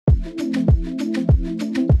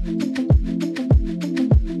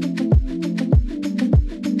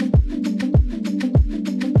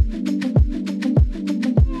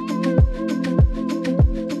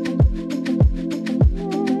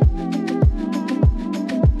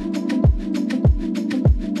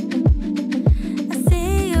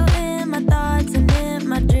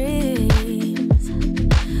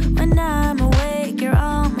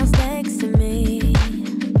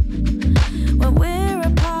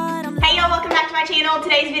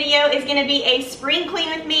Today's video is going to be a spring clean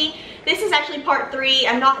with me. This is actually part 3.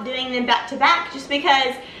 I'm not doing them back to back just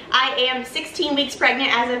because I am 16 weeks pregnant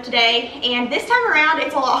as of today, and this time around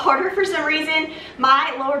it's a lot harder for some reason.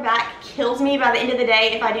 My lower back kills me by the end of the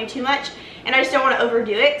day if I do too much, and I just don't want to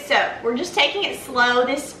overdo it. So we're just taking it slow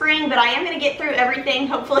this spring, but I am going to get through everything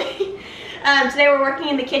hopefully. Today we're working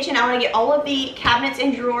in the kitchen. I want to get all of the cabinets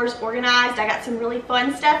and drawers organized. I got some really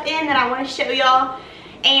fun stuff in that I want to show y'all.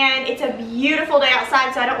 And it's a beautiful day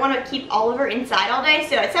outside, so I don't want to keep Oliver inside all day.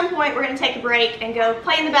 So at some point we're going to take a break and go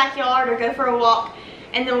play in the backyard or go for a walk,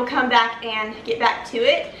 and then we'll come back and get back to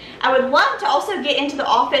it. I would love to also get into the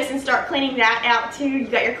office and start cleaning that out too. You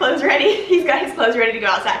got your clothes ready? He's got his clothes ready to go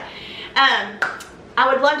outside.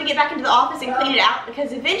 I would love to get back into the office and clean it out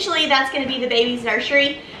because eventually that's going to be the baby's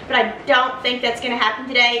nursery, but I don't think that's going to happen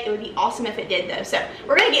today. It would be awesome if it did though. So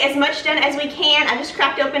we're going to get as much done as we can. I just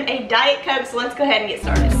cracked open a Diet Coke, so let's go ahead and get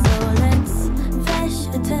started. So let's flesh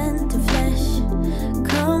attend to flesh,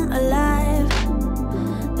 come alive.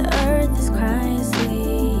 The earth is crying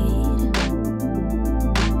sweet.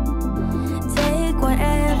 Take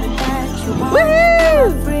whatever that you want.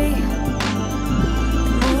 Woohoo! Free.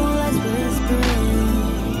 The moonlight's whispering.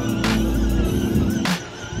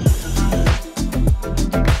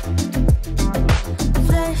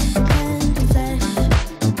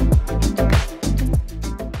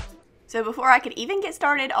 So before I could even get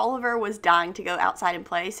started, Oliver was dying to go outside and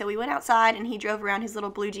play. So we went outside and he drove around his little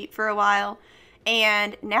blue Jeep for a while.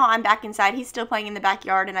 And now I'm back inside. He's still playing in the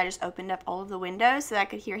backyard, and I just opened up all of the windows so that I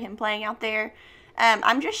could hear him playing out there.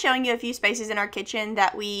 I'm just showing you a few spaces in our kitchen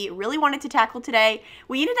that we really wanted to tackle today.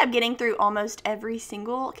 We ended up getting through almost every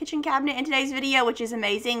single kitchen cabinet in today's video, which is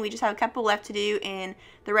amazing. We just have a couple left to do in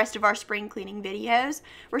the rest of our spring cleaning videos.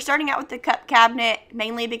 We're starting out with the cup cabinet,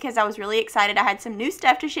 mainly because I was really excited. I had some new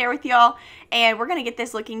stuff to share with y'all, and we're going to get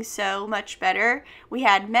this looking so much better. We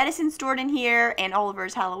had medicine stored in here, and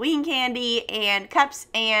Oliver's Halloween candy, and cups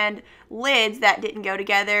and lids that didn't go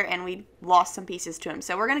together, and we lost some pieces to them.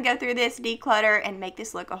 So we're going to go through this, declutter, and make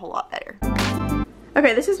this look a whole lot better.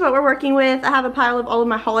 Okay, this is what we're working with. I have a pile of all of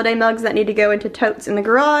my holiday mugs that need to go into totes in the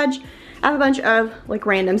garage. I have a bunch of like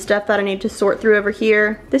random stuff that I need to sort through over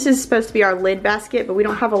here. This is supposed to be our lid basket, but we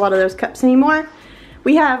don't have a lot of those cups anymore.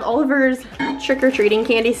 We have Oliver's trick-or-treating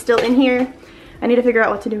candy still in here. I need to figure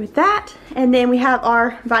out what to do with that. And then we have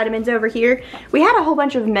our vitamins over here. We had a whole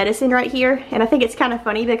bunch of medicine right here, and I think it's kind of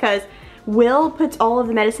funny because Will puts all of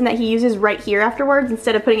the medicine that he uses right here afterwards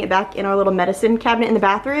instead of putting it back in our little medicine cabinet in the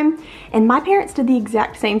bathroom. And my parents did the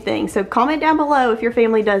exact same thing. So comment down below if your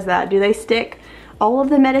family does that. Do they stick all of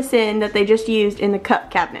the medicine that they just used in the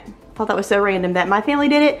cup cabinet? I thought that was so random that my family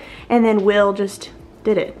did it and then Will just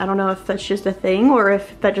did it. I don't know if that's just a thing or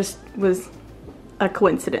if that just was a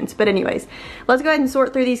coincidence. But anyways, let's go ahead and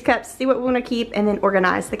sort through these cups, see what we want to keep, and then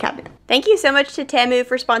organize the cabinet. Thank you so much to Temu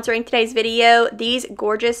for sponsoring today's video. These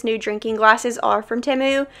gorgeous new drinking glasses are from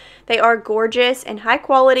Temu. They are gorgeous and high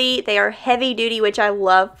quality. They are heavy duty, which I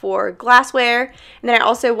love for glassware. And then I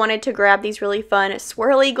also wanted to grab these really fun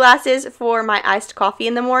swirly glasses for my iced coffee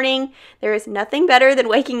in the morning. There is nothing better than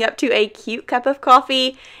waking up to a cute cup of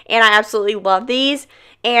coffee, and I absolutely love these.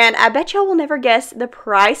 And I bet y'all will never guess the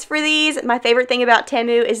price for these. My favorite thing about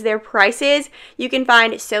Temu is their prices. You can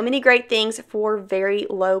find so many great things for very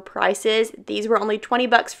low prices. These were only 20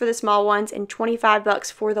 bucks for the small ones and 25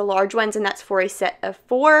 bucks for the large ones, and that's for a set of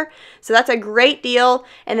 4. So that's a great deal.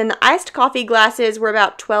 And then the iced coffee glasses were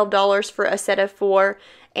about $12 for a set of 4.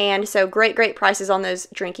 And so great prices on those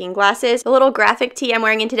drinking glasses. The little graphic tee I'm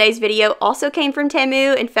wearing in today's video also came from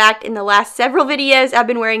Temu. In fact, in the last several videos, I've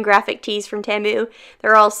been wearing graphic tees from Temu.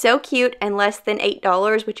 They're all so cute and less than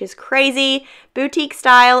 $8, which is crazy. Boutique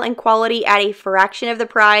style and quality at a fraction of the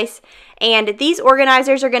price. And these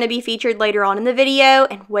organizers are going to be featured later on in the video,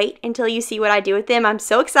 and wait until you see what I do with them. I'm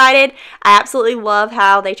so excited. I absolutely love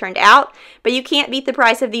how they turned out, but you can't beat the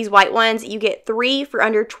price of these white ones. You get 3 for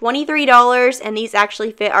under $23, and these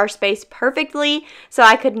actually fit our space perfectly, so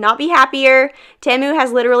I could not be happier. Temu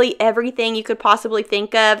has literally everything you could possibly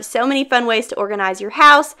think of. So many fun ways to organize your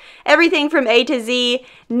house, everything from A to Z.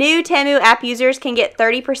 New Temu app users can get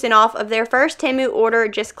 30% off of their first Temu order,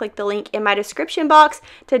 just click the link in my description box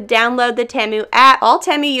to download the Temu app. All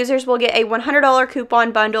Temu users will get a $100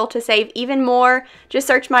 coupon bundle to save even more. Just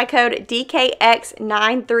search my code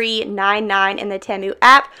DKX9399 in the Temu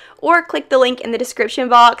app, or click the link in the description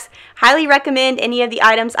box. Highly recommend any of the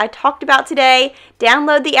items I talked about today.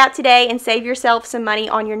 Download the app today and save yourself some money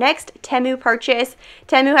on your next Temu purchase.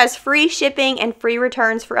 Temu has free shipping and free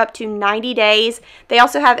returns for up to 90 days. They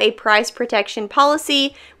also have a price protection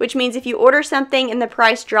policy, which means if you order something and the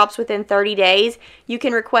price drops within 30 days, you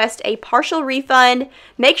can request a partial refund.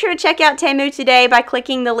 Make sure to check out Temu today by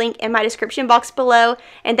clicking the link in my description box below.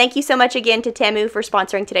 And thank you so much again to Temu for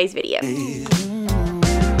sponsoring today's video.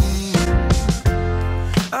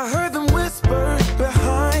 I heard them whisper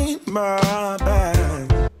behind my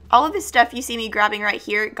back. All of this stuff you see me grabbing right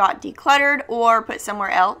here got decluttered or put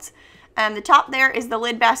somewhere else. The top there is the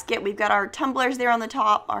lid basket. We've got our tumblers there on the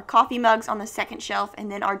top, our coffee mugs on the second shelf,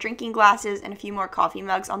 and then our drinking glasses and a few more coffee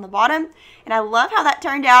mugs on the bottom. And I love how that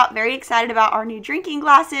turned out. Very excited about our new drinking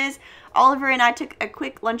glasses. Oliver and I took a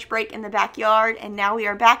quick lunch break in the backyard, and now we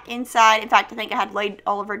are back inside. In fact, I think I had laid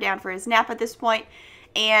Oliver down for his nap at this point.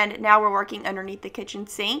 And now we're working underneath the kitchen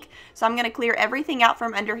sink. So I'm going to clear everything out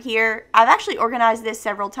from under here. I've actually organized this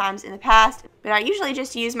several times in the past, but I usually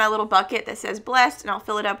just use my little bucket that says Blessed, and I'll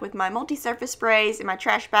fill it up with my multi-surface sprays and my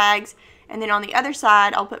trash bags. And then on the other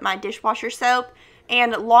side, I'll put my dishwasher soap.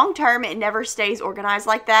 And long term, it never stays organized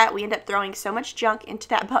like that. We end up throwing so much junk into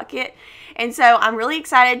that bucket. And so I'm really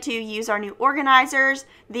excited to use our new organizers.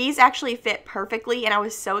 These actually fit perfectly, and I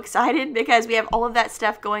was so excited because we have all of that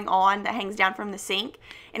stuff going on that hangs down from the sink,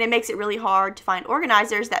 and it makes it really hard to find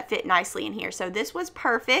organizers that fit nicely in here. So this was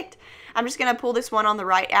perfect. I'm just going to pull this one on the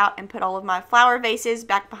right out and put all of my flower vases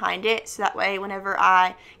back behind it, so that way whenever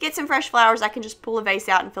I get some fresh flowers, I can just pull a vase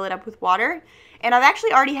out and fill it up with water. And I've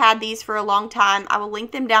actually already had these for a long time. I will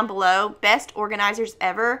link them down below. Best organizers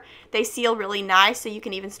ever. They seal really nice, so you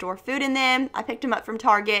can even store food in them. I picked them up from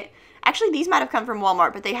Target. Actually, these might have come from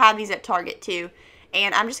Walmart, but they have these at Target too.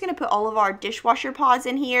 And I'm just going to put all of our dishwasher pods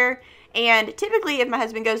in here. And typically, if my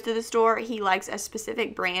husband goes to the store, he likes a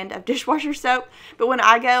specific brand of dishwasher soap. But when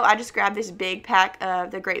I go, I just grab this big pack of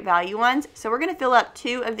the Great Value ones. So we're going to fill up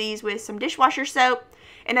 2 of these with some dishwasher soap.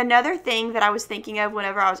 And another thing that I was thinking of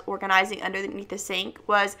whenever I was organizing underneath the sink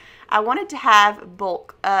was I wanted to have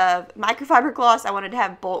bulk of microfiber cloths. I wanted to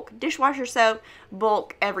have bulk dishwasher soap,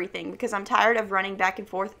 bulk everything, because I'm tired of running back and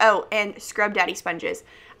forth. Oh, and Scrub Daddy sponges.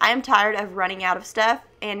 I am tired of running out of stuff,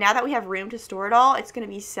 and now that we have room to store it all, it's going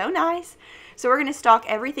to be so nice. So we're going to stock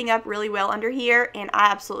everything up really well under here, and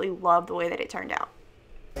I absolutely love the way that it turned out.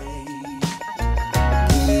 One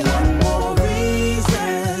more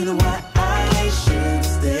reason why I should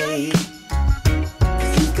stay.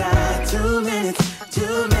 'Cause you've got 2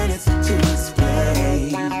 minutes to explain.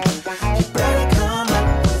 You better come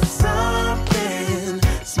up with something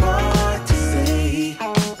smart to say.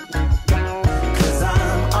 'Cause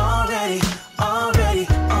I'm already on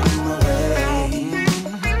my way.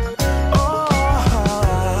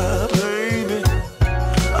 Oh, baby,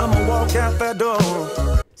 I'ma walk out that door.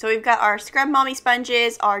 So we've got our Scrub Mommy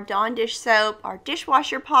sponges, our Dawn dish soap, our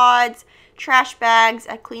dishwasher pods, trash bags,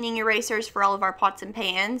 cleaning erasers for all of our pots and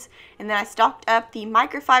pans. And then I stocked up the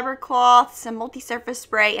microfiber cloth, some multi-surface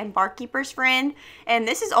spray, and Barkeeper's Friend. And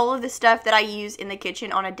this is all of the stuff that I use in the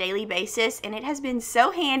kitchen on a daily basis. And it has been so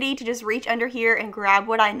handy to just reach under here and grab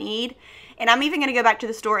what I need. And I'm even going to go back to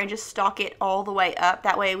the store and just stock it all the way up.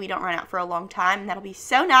 That way we don't run out for a long time. And that'll be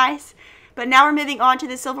so nice. But now we're moving on to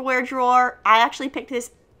the silverware drawer. I actually picked this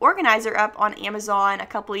organizer up on Amazon a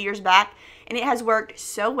couple of years back, and it has worked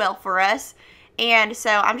so well for us. And so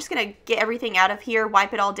I'm just going to get everything out of here,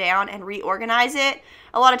 wipe it all down, and reorganize it.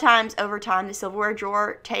 A lot of times over time, the silverware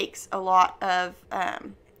drawer takes a lot of, I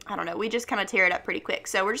don't know, we just kind of tear it up pretty quick.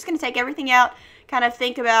 So we're just going to take everything out, kind of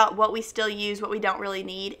think about what we still use, what we don't really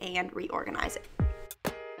need, and reorganize it.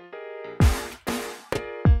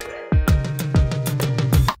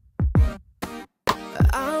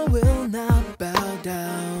 I will not bow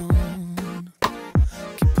down.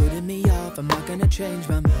 Keep putting me off, I'm not gonna change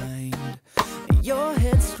my mind. You're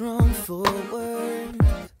headstrong forward,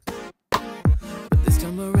 but this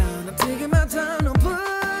time around I'm taking my time. Don't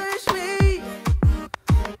push me,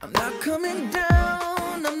 I'm not coming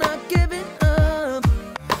down, I'm not giving up.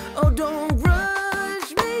 Oh, don't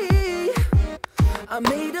rush me, I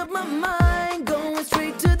made up my mind, going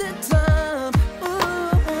straight to the top.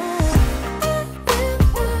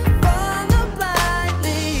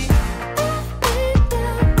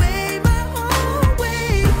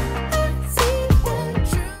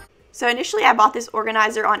 So initially I bought this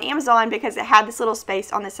organizer on Amazon because it had this little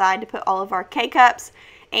space on the side to put all of our K-cups.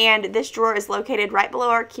 and this drawer is located right below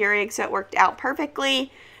our Keurig, so it worked out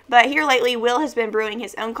perfectly. But here lately, Will has been brewing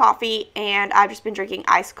his own coffee, and I've just been drinking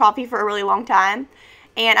iced coffee for a really long time.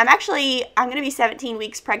 And I'm going to be 17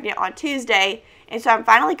 weeks pregnant on Tuesday, and so I'm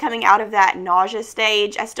finally coming out of that nausea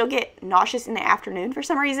stage. I still get nauseous in the afternoon for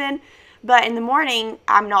some reason, but in the morning,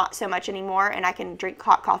 I'm not so much anymore, and I can drink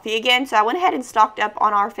hot coffee again. So I went ahead and stocked up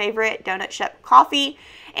on our favorite donut shop coffee,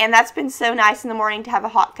 and that's been so nice in the morning to have a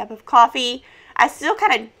hot cup of coffee. I still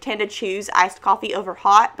kind of tend to choose iced coffee over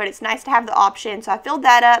hot, but it's nice to have the option. So I filled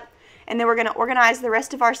that up, and then we're going to organize the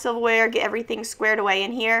rest of our silverware, get everything squared away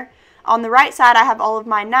in here. On the right side, I have all of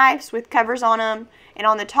my knives with covers on them, and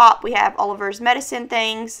on the top, we have Oliver's medicine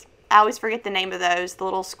things. I always forget the name of those, the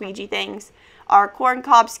little squeegee things. Our corn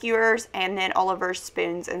cob skewers, and then Oliver's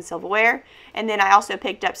spoons and silverware. And then I also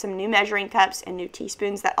picked up some new measuring cups and new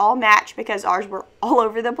teaspoons that all match because ours were all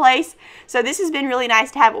over the place. So this has been really nice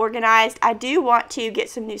to have organized. I do want to get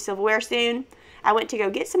some new silverware soon. I went to go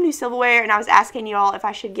get some new silverware, and I was asking you all if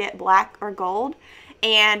I should get black or gold.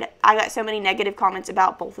 And I got so many negative comments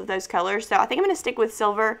about both of those colors. So I think I'm going to stick with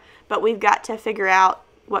silver, but we've got to figure out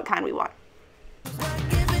what kind we want.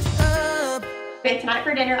 Okay, tonight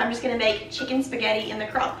for dinner, I'm just going to make chicken spaghetti in the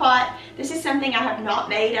crock pot. This is something I have not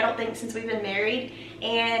made, I don't think, since we've been married.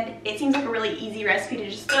 And it seems like a really easy recipe to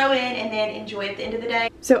just throw in and then enjoy at the end of the day.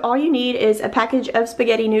 So all you need is a package of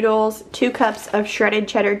spaghetti noodles, 2 cups of shredded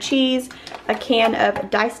cheddar cheese, a can of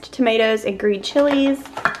diced tomatoes and green chilies,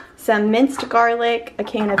 some minced garlic, a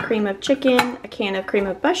can of cream of chicken, a can of cream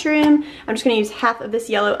of mushroom. I'm just going to use half of this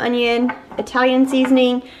yellow onion, Italian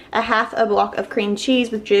seasoning, a half a block of cream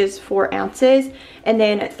cheese, which is 4 ounces, and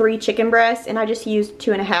then 3 chicken breasts, and I just used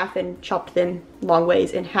 2.5 and chopped them long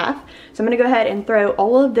ways in half. So I'm going to go ahead and throw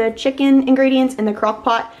all of the chicken ingredients in the crock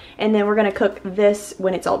pot, and then we're going to cook this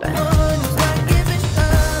when it's all done.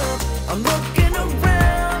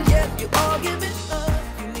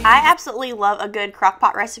 I absolutely love a good crock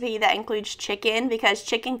pot recipe that includes chicken because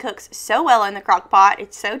chicken cooks so well in the crock pot.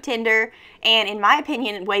 It's so tender and, in my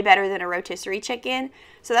opinion, way better than a rotisserie chicken.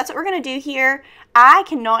 So that's what we're going to do here. I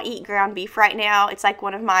cannot eat ground beef right now. It's like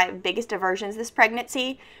one of my biggest aversions this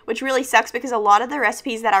pregnancy, which really sucks because a lot of the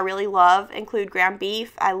recipes that I really love include ground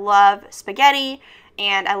beef. I love spaghetti,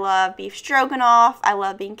 and I love beef stroganoff. I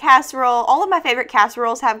love bean casserole. All of my favorite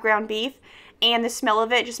casseroles have ground beef. And the smell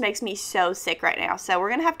of it just makes me so sick right now. So we're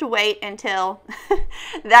going to have to wait until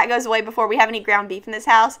that goes away before we have any ground beef in this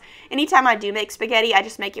house. Anytime I do make spaghetti, I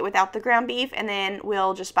just make it without the ground beef. And then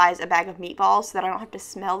Will just buys a bag of meatballs so that I don't have to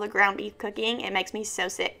smell the ground beef cooking. It makes me so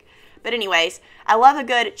sick. But anyways, I love a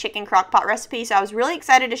good chicken crock pot recipe. So I was really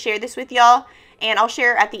excited to share this with y'all. And I'll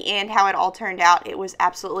share at the end how it all turned out. It was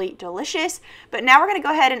absolutely delicious. But now we're going to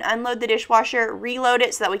go ahead and unload the dishwasher, reload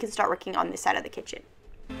it so that we can start working on this side of the kitchen.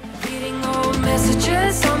 Reading old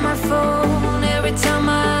messages on my phone every time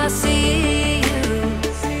I see you.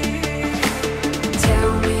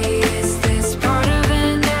 Tell me, is this part of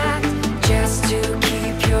an act just to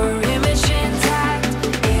keep your image intact?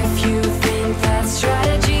 If you think that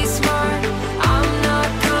strategy's smart, I'm not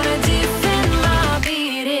gonna defend my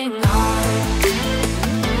beating heart.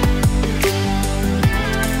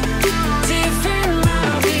 Defend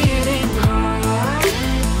my beating heart.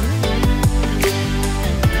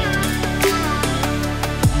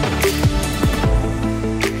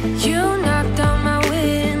 You knocked on my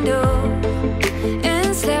window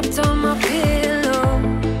and slept on my pillow,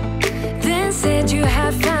 then said you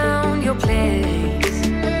had found your place.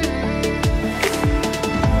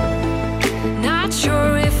 Not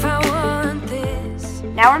sure if I want this.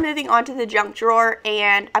 Now we're moving on to the junk drawer,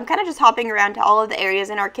 and I'm kind of just hopping around to all of the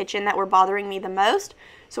areas in our kitchen that were bothering me the most.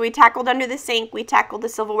 So we tackled under the sink, we tackled the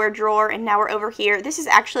silverware drawer, and now we're over here. This is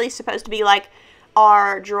actually supposed to be like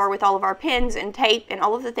our drawer with all of our pins and tape and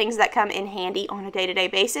all of the things that come in handy on a day-to-day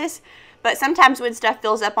basis. But sometimes when stuff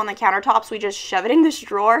fills up on the countertops, we just shove it in this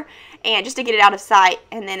drawer and just to get it out of sight,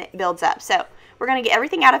 and then it builds up. So we're going to get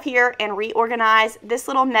everything out of here and reorganize. This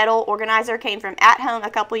little metal organizer came from At Home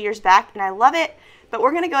a couple years back, and I love it. But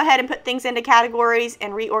we're going to go ahead and put things into categories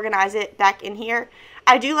and reorganize it back in here.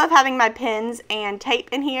 I do love having my pins and tape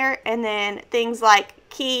in here, and then things like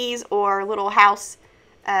keys or little house,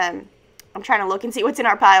 I'm trying to look and see what's in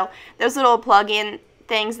our pile. Those little plug-in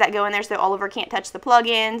things that go in there so Oliver can't touch the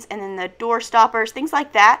plug-ins, and then the door stoppers, things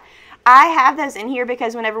like that. I have those in here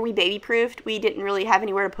because whenever we baby-proofed, we didn't really have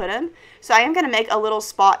anywhere to put them. So I am going to make a little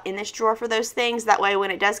spot in this drawer for those things. That way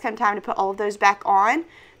when it does come time to put all of those back on,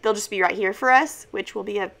 they'll just be right here for us, which will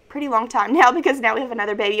be a pretty long time now because now we have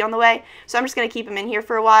another baby on the way. So I'm just going to keep them in here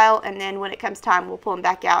for a while, and then when it comes time, we'll pull them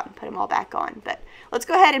back out and put them all back on. But let's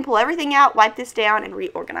go ahead and pull everything out, wipe this down, and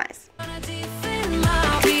reorganize. Defend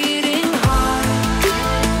my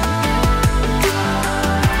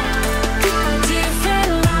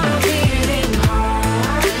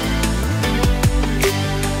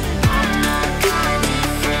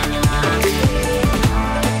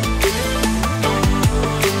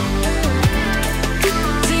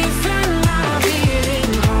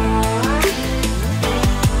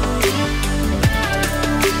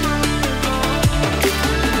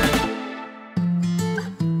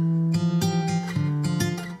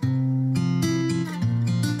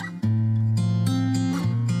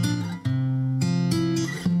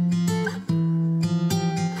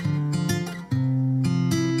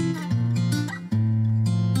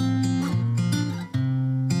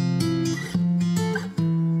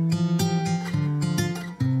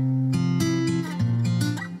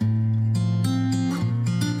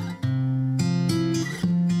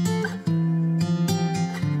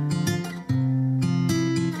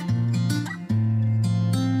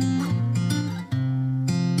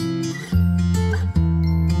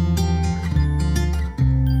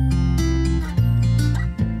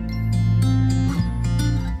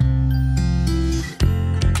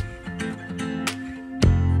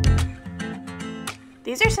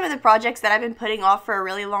some of the projects that I've been putting off for a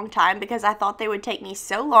really long time because I thought they would take me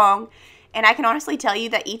so long. And I can honestly tell you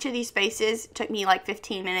that each of these spaces took me like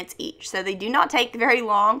 15 minutes each. So they do not take very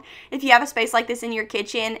long. If you have a space like this in your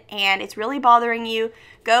kitchen and it's really bothering you,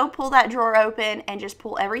 go pull that drawer open and just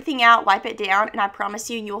pull everything out, wipe it down, and I promise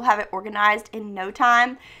you, you will have it organized in no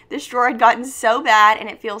time. This drawer had gotten so bad and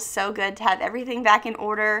it feels so good to have everything back in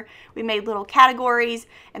order. We made little categories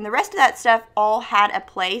and the rest of that stuff all had a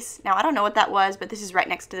place. Now I don't know what that was, but this is right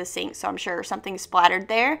next to the sink, so I'm sure something splattered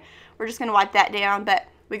there. We're just gonna wipe that down, but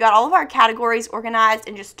we got all of our categories organized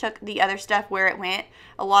and just took the other stuff where it went.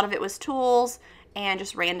 A lot of it was tools and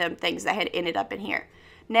just random things that had ended up in here.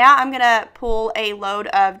 Now I'm going to pull a load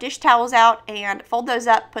of dish towels out and fold those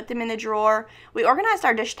up, put them in the drawer. We organized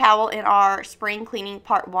our dish towel in our spring cleaning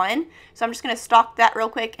part 1, so I'm just going to stock that real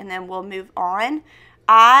quick and then we'll move on.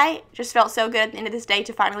 I just felt so good at the end of this day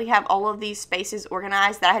to finally have all of these spaces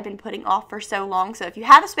organized that I had been putting off for so long. So if you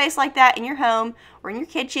have a space like that in your home or in your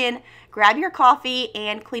kitchen, grab your coffee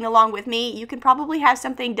and clean along with me. You can probably have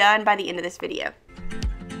something done by the end of this video.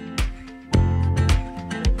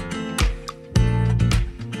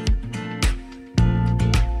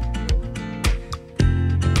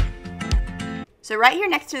 So right here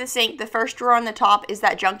next to the sink, the first drawer on the top is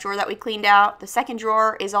that junk drawer that we cleaned out. The second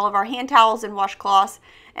drawer is all of our hand towels and washcloths.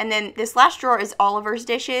 And then this last drawer is Oliver's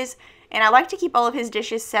dishes. And I like to keep all of his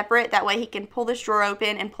dishes separate. That way he can pull this drawer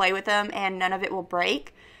open and play with them and none of it will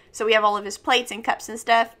break. So we have all of his plates and cups and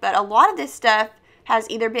stuff. But a lot of this stuff has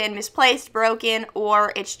either been misplaced, broken,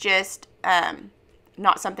 or it's just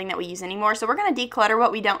not something that we use anymore. So we're going to declutter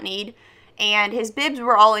what we don't need. And his bibs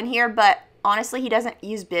were all in here, but honestly, he doesn't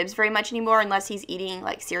use bibs very much anymore unless he's eating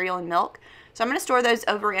like cereal and milk. So I'm going to store those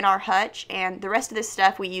over in our hutch, and the rest of this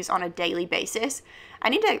stuff we use on a daily basis. I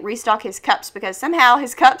need to restock his cups because somehow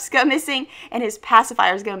his cups go missing and his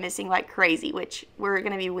pacifiers go missing like crazy, which we're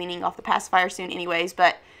going to be weaning off the pacifier soon anyways,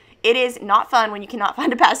 but it is not fun when you cannot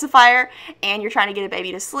find a pacifier and you're trying to get a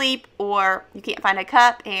baby to sleep, or you can't find a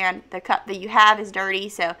cup and the cup that you have is dirty,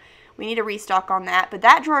 so we need to restock on that. But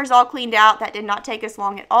that drawer is all cleaned out. That did not take us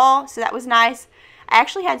long at all, so that was nice. I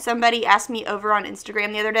actually had somebody ask me over on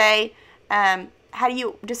Instagram the other day, how do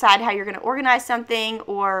you decide how you're going to organize something,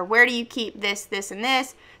 or where do you keep this, this, and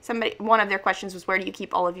this? One of their questions was, where do you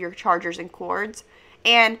keep all of your chargers and cords?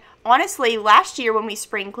 And honestly, last year when we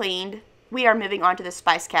spring cleaned, we are moving on to the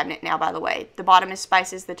spice cabinet now, by the way. The bottom is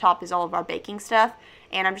spices, the top is all of our baking stuff.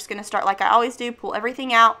 And I'm just going to start like I always do, pull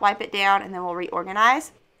everything out, wipe it down, and then we'll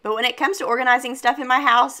reorganize. But when it comes to organizing stuff in my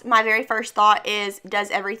house, my very first thought is, does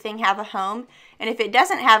everything have a home? And if it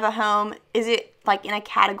doesn't have a home, is it like in a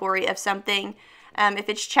category of something? If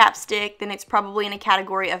it's chapstick, then it's probably in a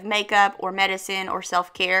category of makeup or medicine or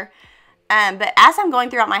self-care. But as I'm going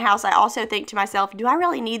throughout my house, I also think to myself, do I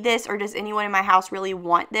really need this, or does anyone in my house really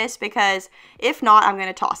want this? Because if not, I'm going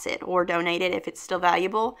to toss it or donate it if it's still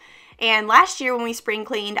valuable. And last year when we spring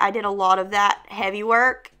cleaned, I did a lot of that heavy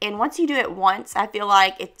work. And once you do it once, I feel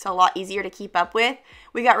like it's a lot easier to keep up with.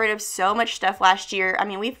 We got rid of so much stuff last year. I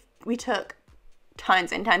mean, we took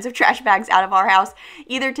tons and tons of trash bags out of our house,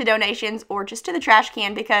 either to donations or just to the trash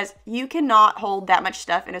can, because you cannot hold that much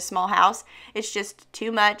stuff in a small house. It's just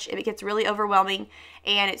too much. It gets really overwhelming,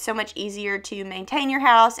 and it's so much easier to maintain your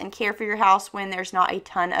house and care for your house when there's not a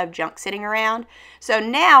ton of junk sitting around. So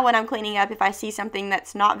now when I'm cleaning up, if I see something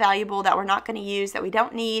that's not valuable, that we're not going to use, that we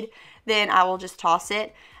don't need, then I will just toss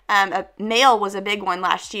it. Mail was a big one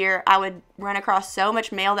last year. I would run across so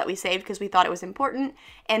much mail that we saved because we thought it was important,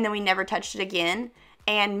 and then we never touched it again.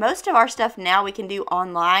 And most of our stuff now we can do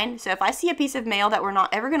online. So if I see a piece of mail that we're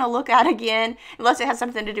not ever going to look at again, unless it has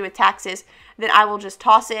something to do with taxes, then I will just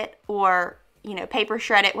toss it, or, you know, paper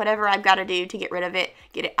shred it, whatever I've got to do to get rid of it,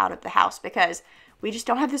 get it out of the house, because we just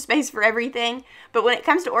don't have the space for everything. But when it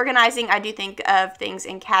comes to organizing, I do think of things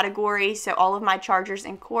in categories. So all of my chargers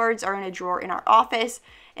and cords are in a drawer in our office.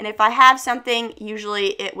 And if I have something, usually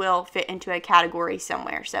it will fit into a category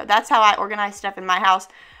somewhere. So that's how I organize stuff in my house.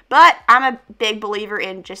 But I'm a big believer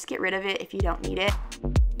in just get rid of it if you don't need it.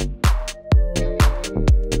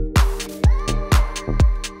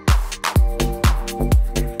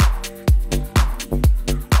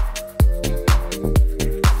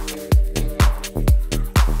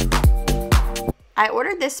 I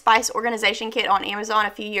ordered this spice organization kit on Amazon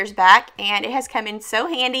a few years back, and it has come in so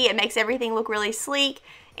handy. It makes everything look really sleek,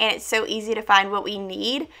 and it's so easy to find what we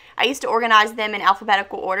need. I used to organize them in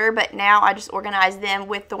alphabetical order, but now I just organize them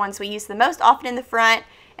with the ones we use the most often in the front,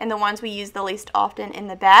 and the ones we use the least often in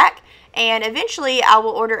the back. And eventually I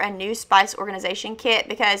will order a new spice organization kit,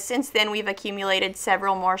 because since then we've accumulated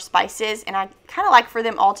several more spices and I kind of like for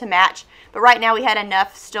them all to match. But right now we had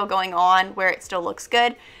enough still going on where it still looks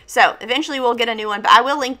good. So eventually we'll get a new one, but I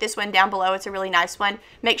will link this one down below. It's a really nice one.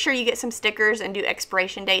 Make sure you get some stickers and do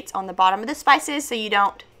expiration dates on the bottom of the spices so you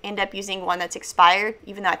don't end up using one that's expired,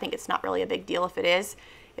 even though I think it's not really a big deal if it is.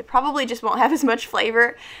 It probably just won't have as much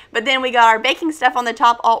flavor. But then we got our baking stuff on the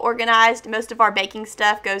top all organized. Most of our baking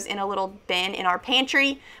stuff goes in a little bin in our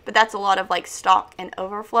pantry, but that's a lot of like stock and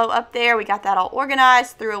overflow up there. We got that all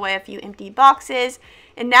organized, threw away a few empty boxes.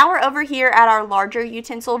 And now we're over here at our larger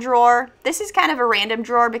utensil drawer. This is kind of a random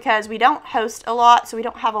drawer because we don't host a lot, so we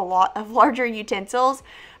don't have a lot of larger utensils.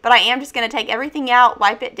 But I am just going to take everything out,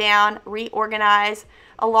 wipe it down, reorganize.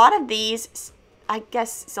 A lot of these, I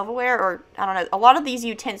guess, silverware, or I don't know, a lot of these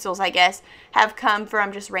utensils, I guess, have come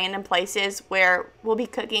from just random places where we'll be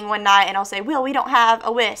cooking one night and I'll say, Will, we don't have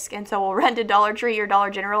a whisk. And so we'll run to Dollar Tree or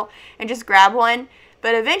Dollar General and just grab one.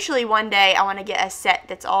 But eventually one day I want to get a set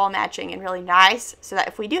that's all matching and really nice so that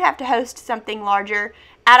if we do have to host something larger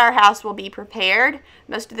at our house, we'll be prepared.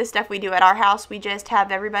 Most of the stuff we do at our house, we just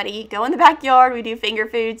have everybody go in the backyard. We do finger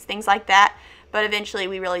foods, things like that. But eventually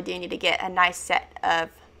we really do need to get a nice set of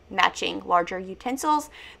matching larger utensils.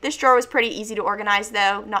 This drawer was pretty easy to organize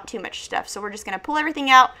though, not too much stuff. So we're just going to pull everything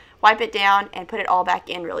out, wipe it down, and put it all back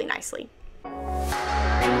in really nicely.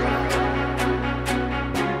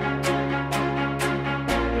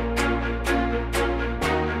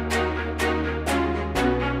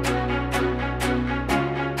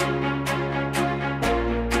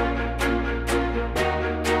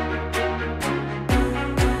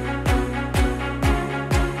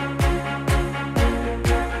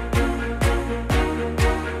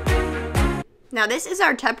 Now this is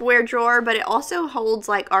our Tupperware drawer, but it also holds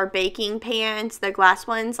like our baking pans, the glass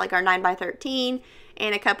ones, like our 9x13,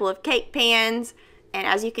 and a couple of cake pans, and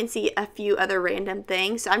as you can see, a few other random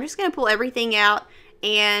things. So I'm just going to pull everything out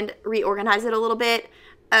and reorganize it a little bit.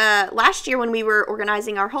 Last year when we were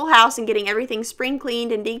organizing our whole house and getting everything spring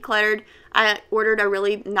cleaned and decluttered, I ordered a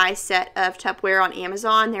really nice set of Tupperware on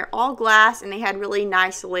Amazon. They're all glass and they had really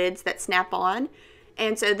nice lids that snap on.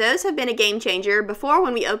 And so those have been a game changer. Before,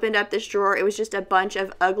 when we opened up this drawer, it was just a bunch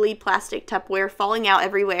of ugly plastic Tupperware falling out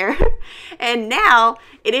everywhere. And now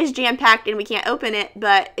it is jam-packed and we can't open it,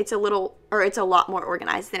 but it's a lot more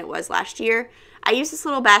organized than it was last year. I use this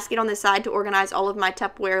little basket on the side to organize all of my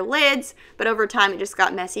Tupperware lids, but over time it just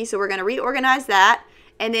got messy, so we're going to reorganize that.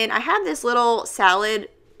 And then I have this little salad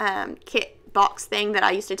kit box thing that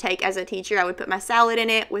I used to take as a teacher. I would put my salad in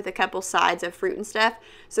it with a couple sides of fruit and stuff.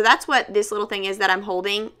 So that's what this little thing is that I'm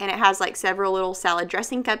holding, and it has like several little salad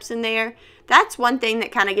dressing cups in there. That's one thing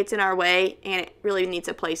that kind of gets in our way, and it really needs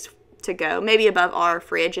a place to go, maybe above our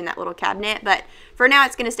fridge in that little cabinet. But for now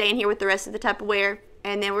it's going to stay in here with the rest of the Tupperware,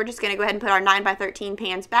 and then we're just going to go ahead and put our 9x13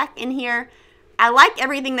 pans back in here. I like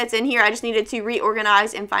everything that's in here. I just needed to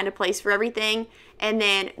reorganize and find a place for everything, and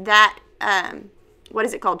then that what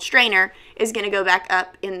is it called, strainer, is going to go back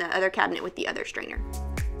up in the other cabinet with the other strainer.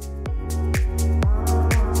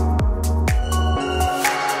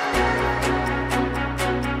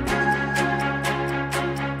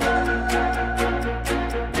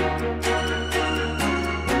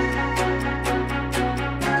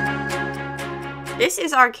 This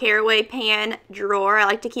is our caraway pan drawer. I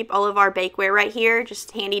like to keep all of our bakeware right here,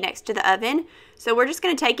 just handy next to the oven. So we're just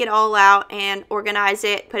going to take it all out and organize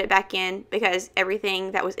it, put it back in, because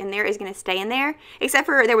everything that was in there is going to stay in there. Except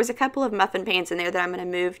for there was a couple of muffin pans in there that I'm going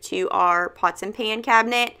to move to our pots and pan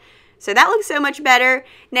cabinet. So that looks so much better.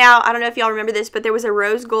 Now, I don't know if y'all remember this, but there was a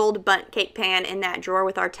rose gold bundt cake pan in that drawer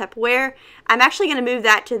with our Tupperware. I'm actually going to move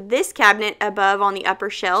that to this cabinet above on the upper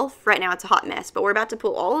shelf. Right now it's a hot mess, but we're about to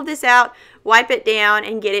pull all of this out, wipe it down,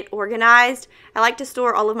 and get it organized. I like to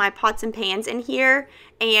store all of my pots and pans in here,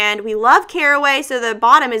 and we love caraway, so the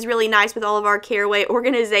bottom is really nice with all of our caraway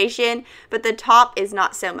organization, but the top is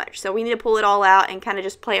not so much. So we need to pull it all out and kind of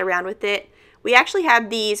just play around with it. We actually have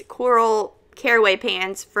these coral caraway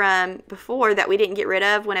pans from before that we didn't get rid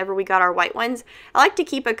of whenever we got our white ones. I like to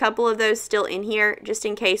keep a couple of those still in here just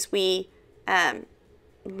in case we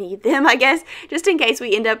need them, I guess, just in case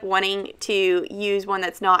we end up wanting to use one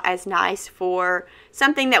that's not as nice for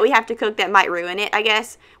something that we have to cook that might ruin it, I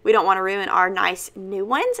guess. We don't want to ruin our nice new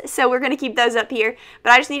ones, so we're going to keep those up here.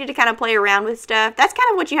 But I just needed to kind of play around with stuff. That's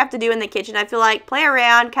kind of what you have to do in the kitchen, I feel like. Play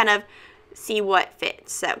around, kind of see what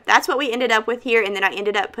fits. So that's what we ended up with here, and then I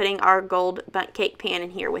ended up putting our gold bundt cake pan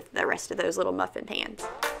in here with the rest of those little muffin pans.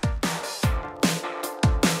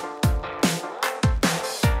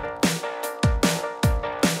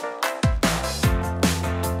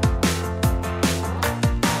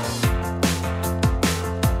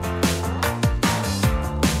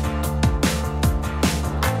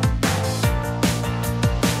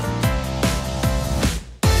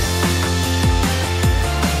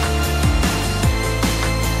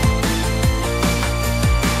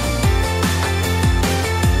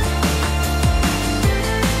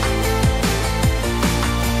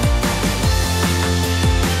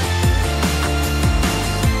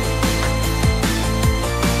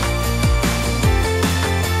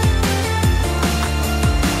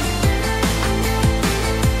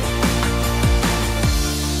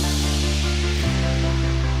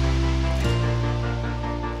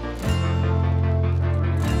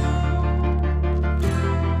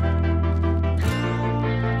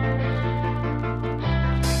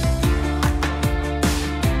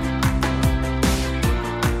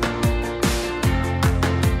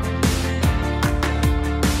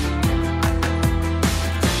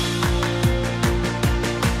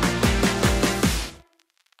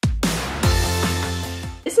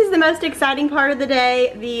 most exciting part of the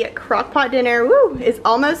day. The crock pot dinner, woo, is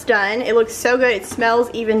almost done. It looks so good. It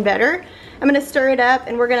smells even better. I'm gonna stir it up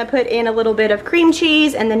and we're gonna put in a little bit of cream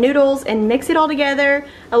cheese and the noodles and mix it all together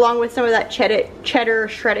along with some of that cheddar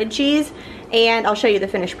shredded cheese, and I'll show you the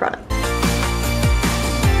finished product.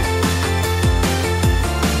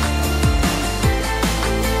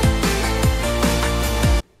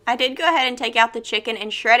 I did go ahead and take out the chicken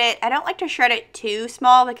and shred it. I don't like to shred it too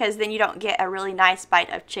small because then you don't get a really nice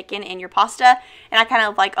bite of chicken in your pasta, and I kind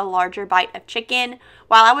of like a larger bite of chicken.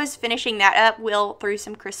 While I was finishing that up, Will threw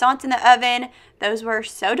some croissants in the oven. Those were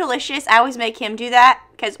so delicious. I always make him do that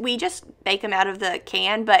because we just bake them out of the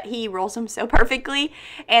can, but he rolls them so perfectly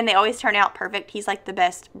and they always turn out perfect. He's like the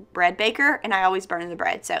best bread baker and I always burn the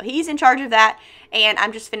bread. So he's in charge of that, and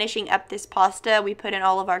I'm just finishing up this pasta. We put in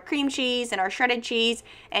all of our cream cheese and our shredded cheese,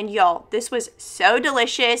 and y'all, this was so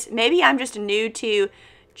delicious. Maybe I'm just new to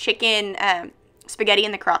chicken spaghetti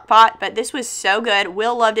in the crock pot, but this was so good.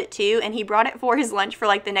 Will loved it too, and he brought it for his lunch for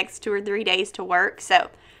like the next 2 or 3 days to work. So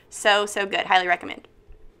good. Highly recommend.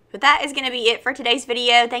 But that is going to be it for today's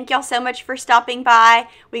video. Thank y'all so much for stopping by.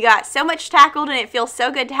 We got so much tackled and it feels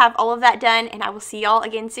so good to have all of that done, and I will see y'all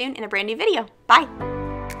again soon in a brand new video. Bye.